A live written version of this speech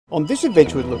On this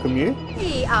adventure with Lukimyu,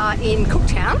 We are in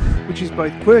Cooktown. which is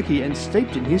both quirky and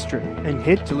steeped in history, and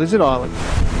head to Lizard Island.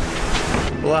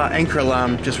 Well, our anchor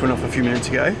alarm just went off a few minutes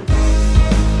ago.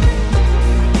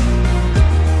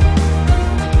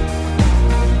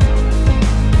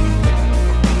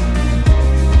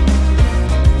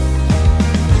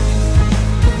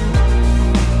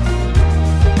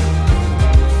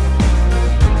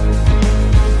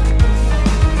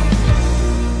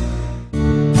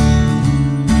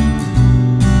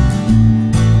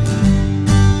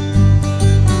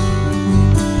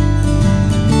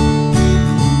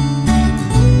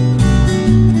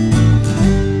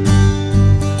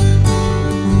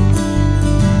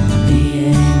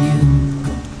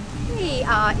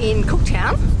 In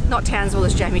Cooktown, not Townsville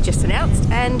as Jamie just announced,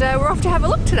 and we're off to have a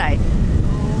look today.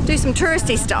 Do some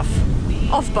touristy stuff,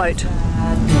 off boat.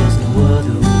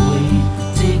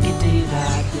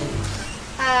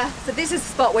 So this is the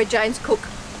spot where James Cook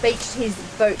beached his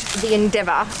boat, the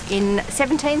Endeavour, in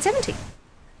 1770.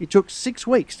 It took 6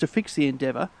 weeks to fix the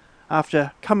Endeavour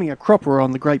after coming a cropper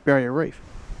on the Great Barrier Reef.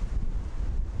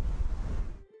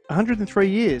 103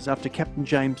 years after Captain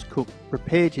James Cook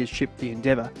repaired his ship, the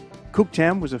Endeavour,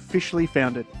 Cooktown was officially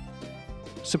founded.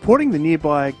 Supporting the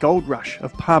nearby gold rush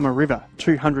of Palmer River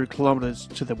 200 kilometres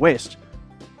to the west,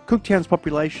 Cooktown's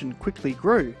population quickly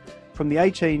grew. From the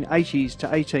 1880s to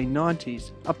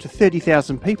 1890s, up to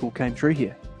 30,000 people came through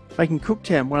here, making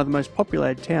Cooktown one of the most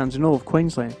populated towns in all of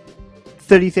Queensland.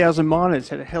 30,000 miners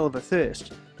had a hell of a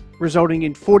thirst, resulting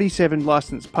in 47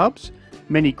 licensed pubs,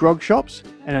 many grog shops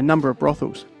and a number of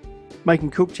brothels,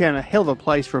 making Cooktown a hell of a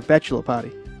place for a bachelor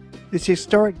party. This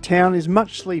historic town is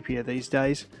much sleepier these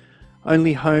days,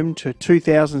 only home to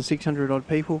 2,600 odd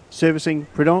people, servicing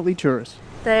predominantly tourists.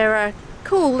 There are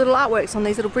cool little artworks on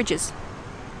these little bridges.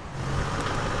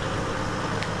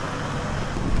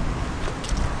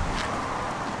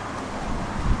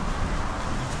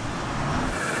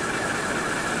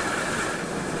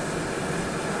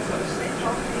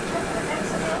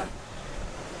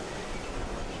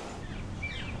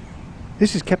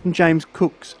 This is Captain James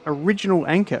Cook's original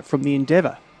anchor from the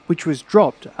Endeavour, which was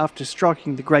dropped after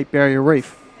striking the Great Barrier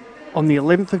Reef on the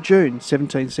 11th of June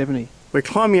 1770. We're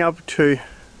climbing up to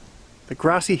the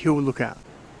grassy hill lookout.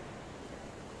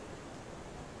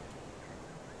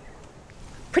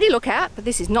 Pretty lookout, but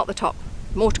this is not the top.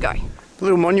 More to go. The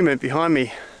little monument behind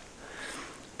me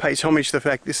pays homage to the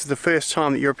fact this is the first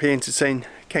time that Europeans have seen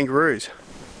kangaroos.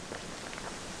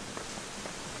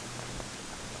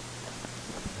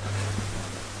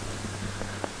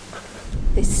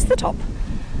 This is the top.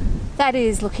 That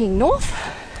is looking north,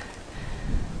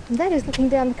 and that is looking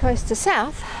down the coast to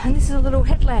south, and this is a little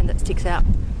headland that sticks out.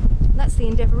 And that's the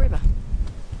Endeavour River.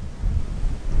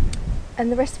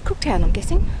 And the rest of Cooktown, I'm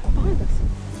guessing, behind us.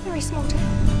 Very small town.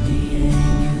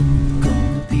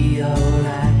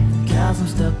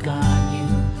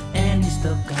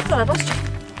 Thought I'd lost you.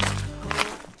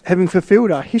 Having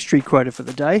fulfilled our history quota for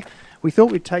the day, we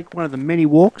thought we'd take one of the many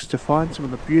walks to find some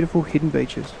of the beautiful hidden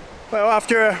beaches. Well,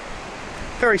 after a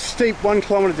very steep 1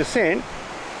 kilometre descent,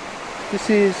 this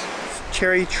is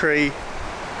Cherry Tree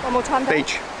One more time, Dave.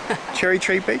 Beach. Cherry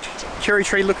Tree Beach? Cherry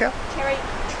Tree Lookout? Cherry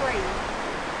tree.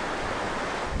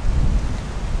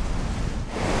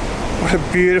 What a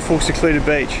beautiful secluded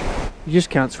beach. You just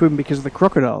can't swim because of the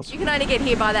crocodiles. You can only get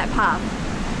here by that path.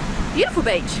 Beautiful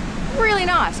beach. Really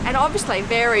nice. And obviously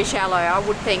very shallow. I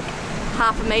would think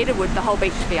half a metre would the whole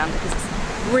beach be under because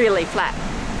it's really flat.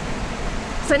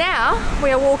 So now we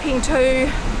are walking to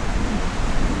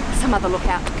some other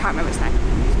lookout. Can't remember its name.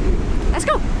 Let's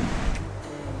go.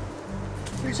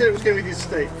 Who said it was going to be this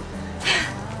steep?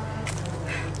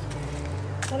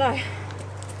 I know.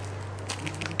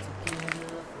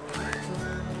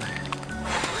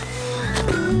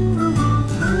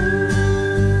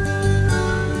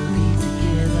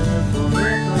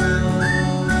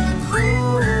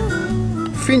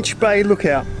 Finch Bay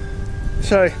Lookout.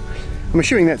 So I'm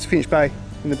assuming that's Finch Bay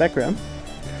in the background.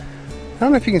 I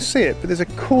don't know if you can see it, but there's a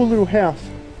cool little house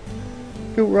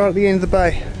built right at the end of the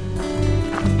bay.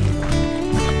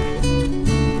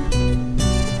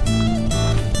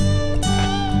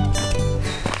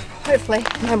 Hopefully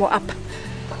no more up.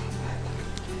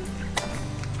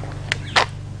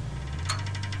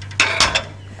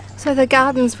 So the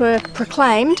gardens were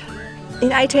proclaimed in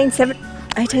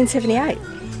 1878.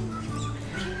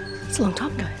 It's a long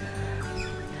time ago.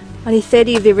 Only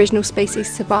 30 of the original species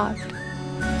survived.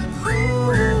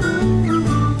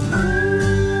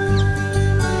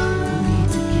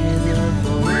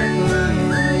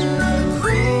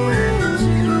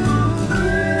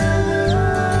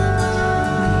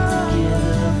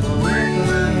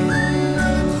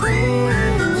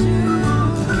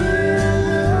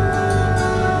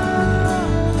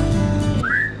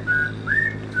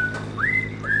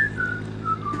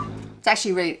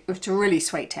 It's a really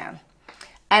sweet town.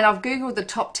 And I've googled the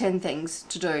top 10 things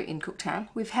to do in Cooktown.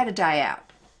 We've had a day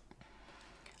out.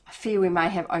 I fear we may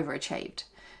have overachieved.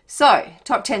 So,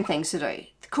 top 10 things to do.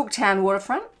 The Cooktown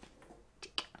waterfront,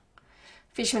 tick.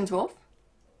 Fisherman's Wharf,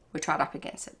 we're tried up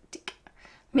against it, tick.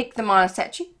 Mick the Miner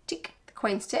statue, tick. The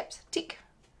Queen Steps, tick.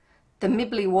 The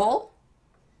Milby Wall,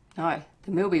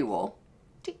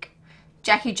 tick.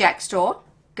 Jackie Jack store,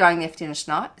 going there for dinner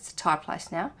tonight. It's a Thai place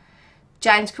now.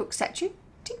 James Cook statue,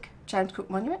 tick. James Cook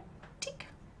monument, tick.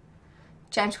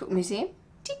 James Cook Museum,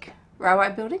 tick.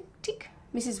 Railway building, tick.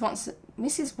 Mrs.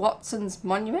 Watson's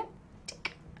monument,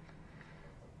 tick.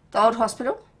 The old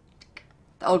hospital, tick.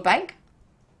 The old bank,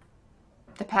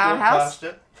 the powerhouse,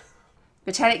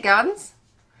 Botanic Gardens,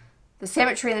 the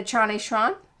cemetery and the Chinese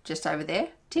shrine, just over there,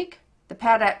 tick. The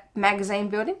Powder Magazine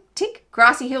building, tick.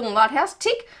 Grassy Hill and Lighthouse,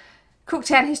 tick.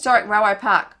 Cooktown Historic Railway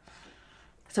Park.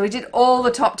 So we did all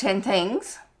the top 10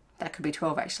 things, that could be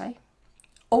 12 actually,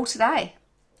 all today.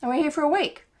 And we're here for a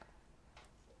week.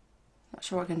 Not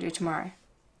sure what we're going to do tomorrow.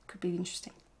 Could be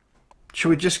interesting. Should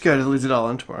we just go to Lizard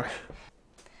Island tomorrow?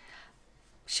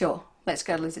 Sure, let's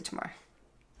go to Lizard tomorrow.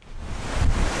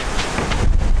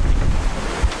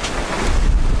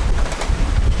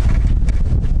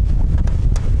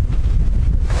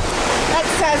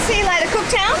 Let's see you later,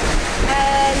 Cooktown.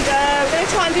 And we're going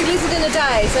to try and do Lizard in a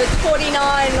day. So it's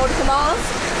 49 nautical miles.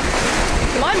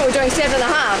 At the moment we're doing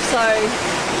 7.5, so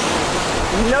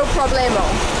no problemo.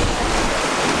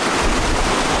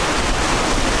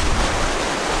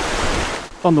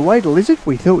 On the way to Lizard,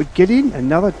 we thought we'd get in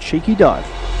another cheeky dive.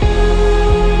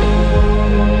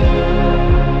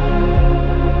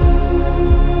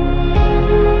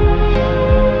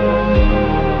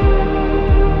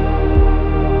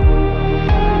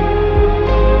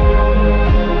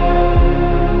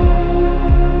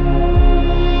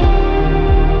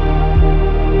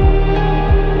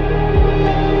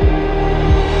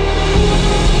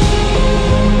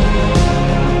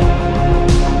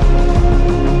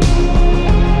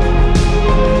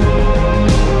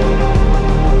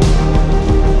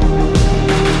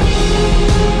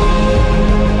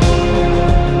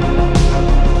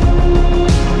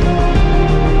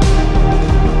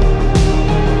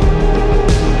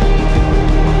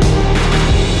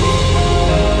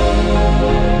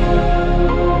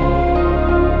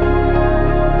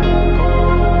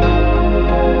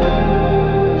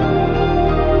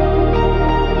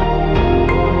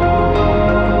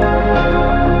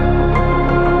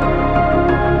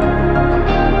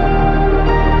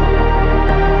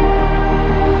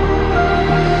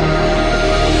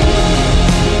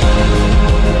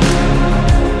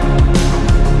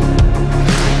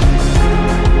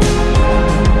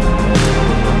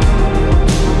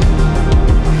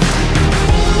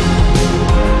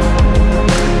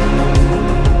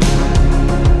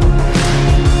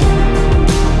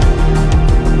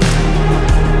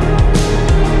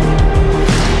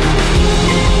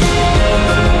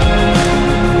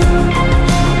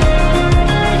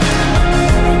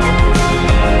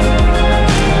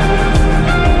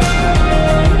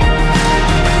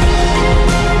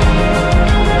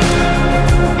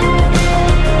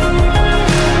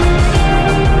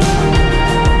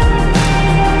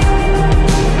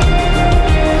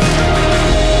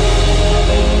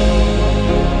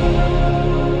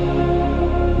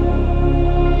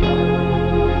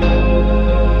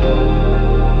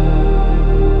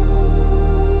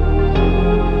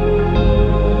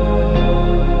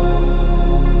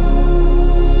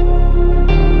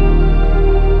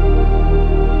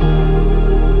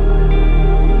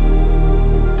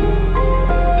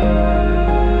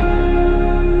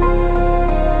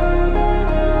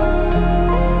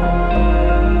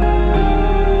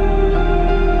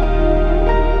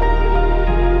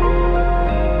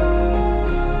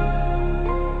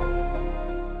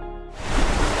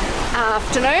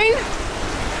 Afternoon.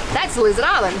 That's Lizard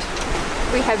Island.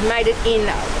 We have made it in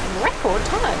record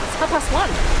time. It's 1:30.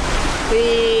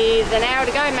 With an hour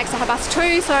to go, it makes it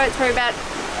 2:30, so it's probably about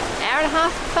an hour and a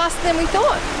half faster than we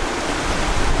thought.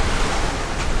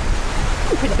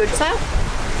 Pretty good sail.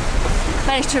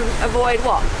 Managed to avoid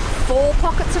what? 4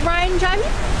 pockets of rain, Jamie?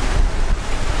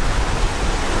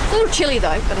 It's a little chilly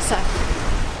though, gotta say.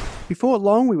 Before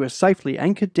long, we were safely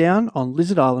anchored down on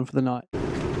Lizard Island for the night.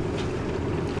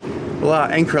 Well,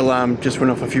 our anchor alarm just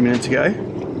went off a few minutes ago.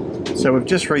 So we've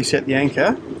just reset the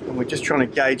anchor and we're just trying to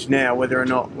gauge now whether or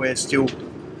not we're still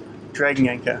dragging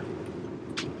anchor.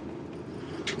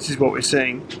 This is what we're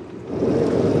seeing.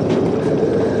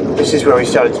 This is where we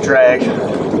started to drag.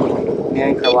 The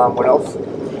anchor alarm went off.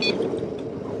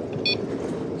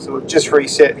 So we've just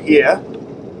reset here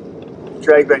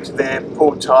drag back to there,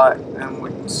 pull tight, and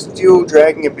we're still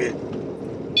dragging a bit.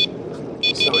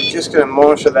 So we're just going to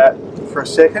monitor that for a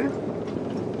second.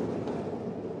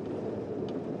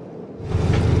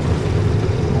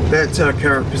 That's our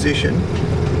current position.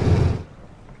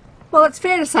 Well, it's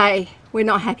fair to say we're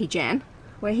not happy, Jan.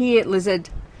 We're here at Lizard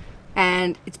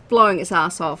and it's blowing its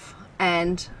ass off,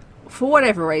 and for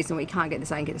whatever reason we can't get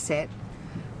this anchor to set,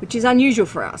 which is unusual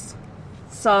for us.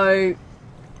 So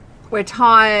we're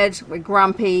tired, we're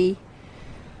grumpy.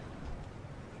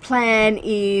 Plan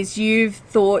is you've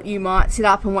thought you might sit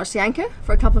up and watch the anchor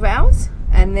for a couple of hours,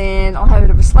 and then I'll have a bit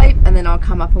of a sleep, and then I'll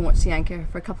come up and watch the anchor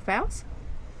for a couple of hours.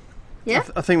 Yeah?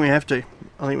 I think we have to.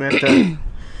 I think we have to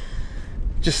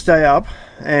just stay up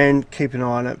and keep an eye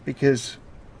on it, because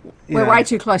we're way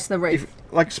too close to the reef.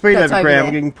 Like speed over ground,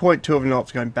 we're getting 0.2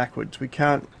 knots going backwards. We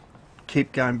can't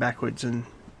keep going backwards and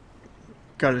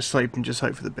go to sleep and just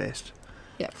hope for the best.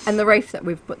 Yeah, and the reef that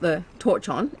we've put the torch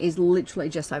on is literally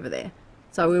just over there.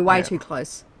 So we're way too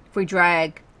close. If we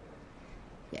drag,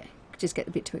 yeah, just get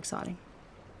a bit too exciting.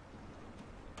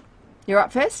 You're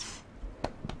up first?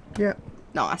 Yeah.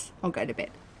 Nice. I'll go to bed.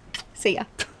 See ya.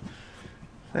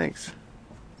 Thanks.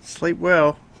 Sleep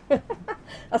well.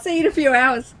 I'll see you in a few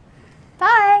hours.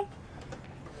 Bye.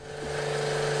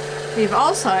 We've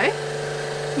also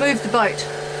moved the boat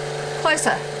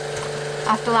closer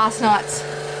after last night's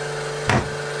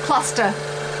cluster.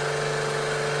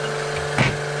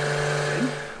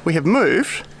 We have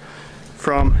moved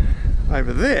from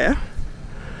over there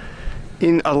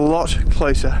in a lot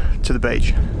closer to the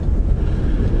beach.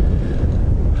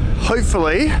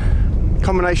 Hopefully,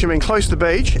 combination of being close to the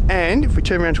beach, and if we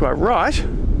turn around to our right,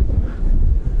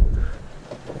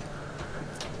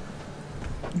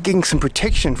 getting some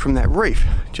protection from that reef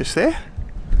just there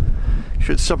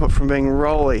should stop it from being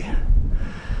rolly.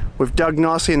 We've dug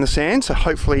nicely in the sand, so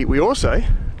hopefully we also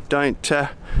don't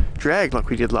drag like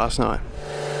we did last night.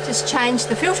 Just changed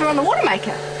the filter on the water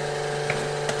maker.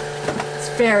 It's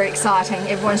very exciting.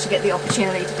 Everyone should get the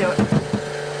opportunity to do it.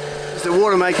 There's the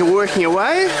water maker working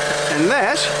away, and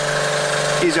that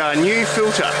is our new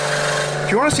filter.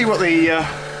 If you want to see what the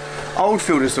old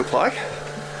filters look like,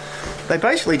 they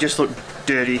basically just look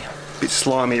dirty, a bit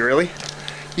slimy really.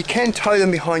 You can tow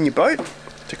them behind your boat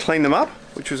to clean them up,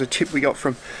 which was a tip we got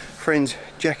from friends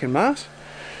Jack and Mars.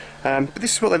 But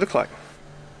this is what they look like.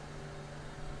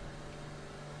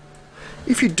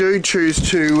 If you do choose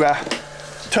to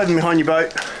tow them behind your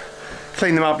boat,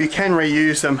 clean them up, you can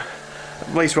reuse them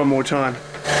at least one more time.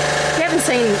 If you haven't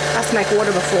seen us make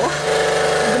water before,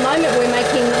 at the moment we're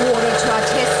making water to our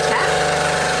test tap,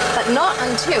 but not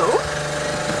until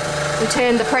we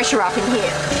turn the pressure up in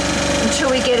here, until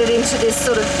we get it into this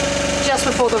sort of just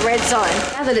before the red zone.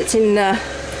 Now that it's in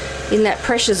that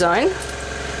pressure zone,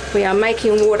 we are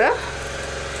making water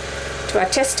to our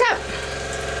test tap.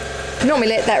 We normally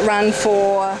let that run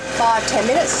for 5-10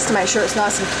 minutes just to make sure it's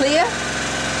nice and clear.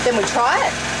 Then we try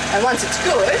it, and once it's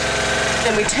good,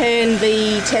 then we turn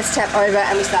the test tap over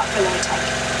and we start filling the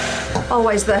tank.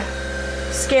 Always the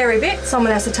scary bit,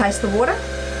 someone has to taste the water.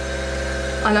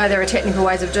 I know there are technical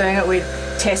ways of doing it with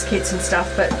test kits and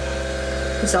stuff, but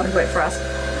it's not going to work for us.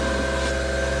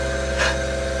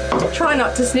 Try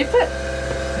not to sniff it.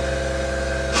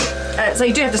 So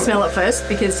you do have to smell it first,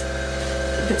 because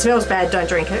if it smells bad, don't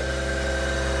drink it.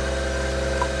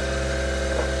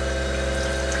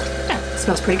 Yeah, it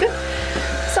smells pretty good.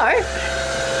 So,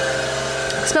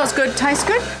 it smells good, tastes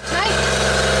good. Take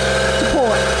to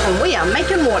port, and we are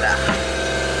making water.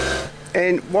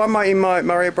 And why am I in my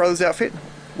Mario Brothers outfit?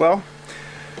 Well,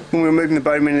 when we were moving the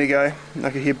boat a minute ago, I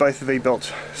could hear both the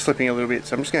V-belts slipping a little bit,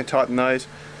 so I'm just going to tighten those.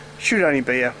 Should only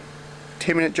be a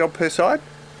 10-minute job per side.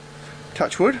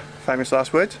 Touch wood, famous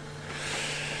last words.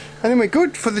 And then we're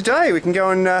good for the day. We can go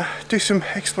and do some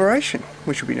exploration,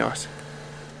 which will be nice.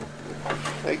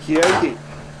 Okie dokie.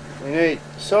 We need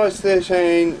size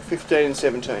 13, 15 and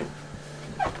 17.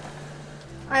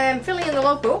 I am filling in the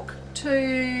logbook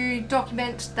to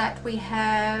document that we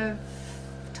have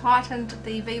tightened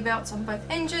the V-belts on both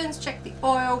engines, checked the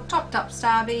oil, topped up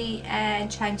Starby,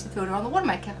 and changed the filter on the water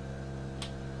maker.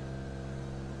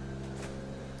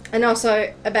 And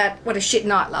also about what a shit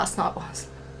night last night was.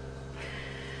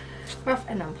 Rough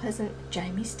and unpleasant.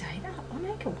 Jamie stayed up on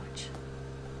Anchor Watch.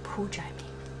 Poor Jamie.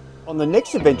 On the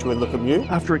next adventure with Lukimyu,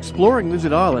 After exploring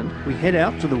Lizard Island, we head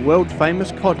out to the world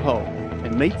famous cod hole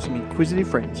and meet some inquisitive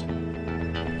friends.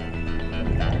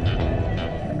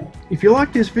 If you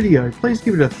like this video, please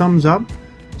give it a thumbs up,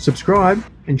 subscribe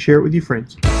and share it with your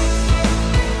friends.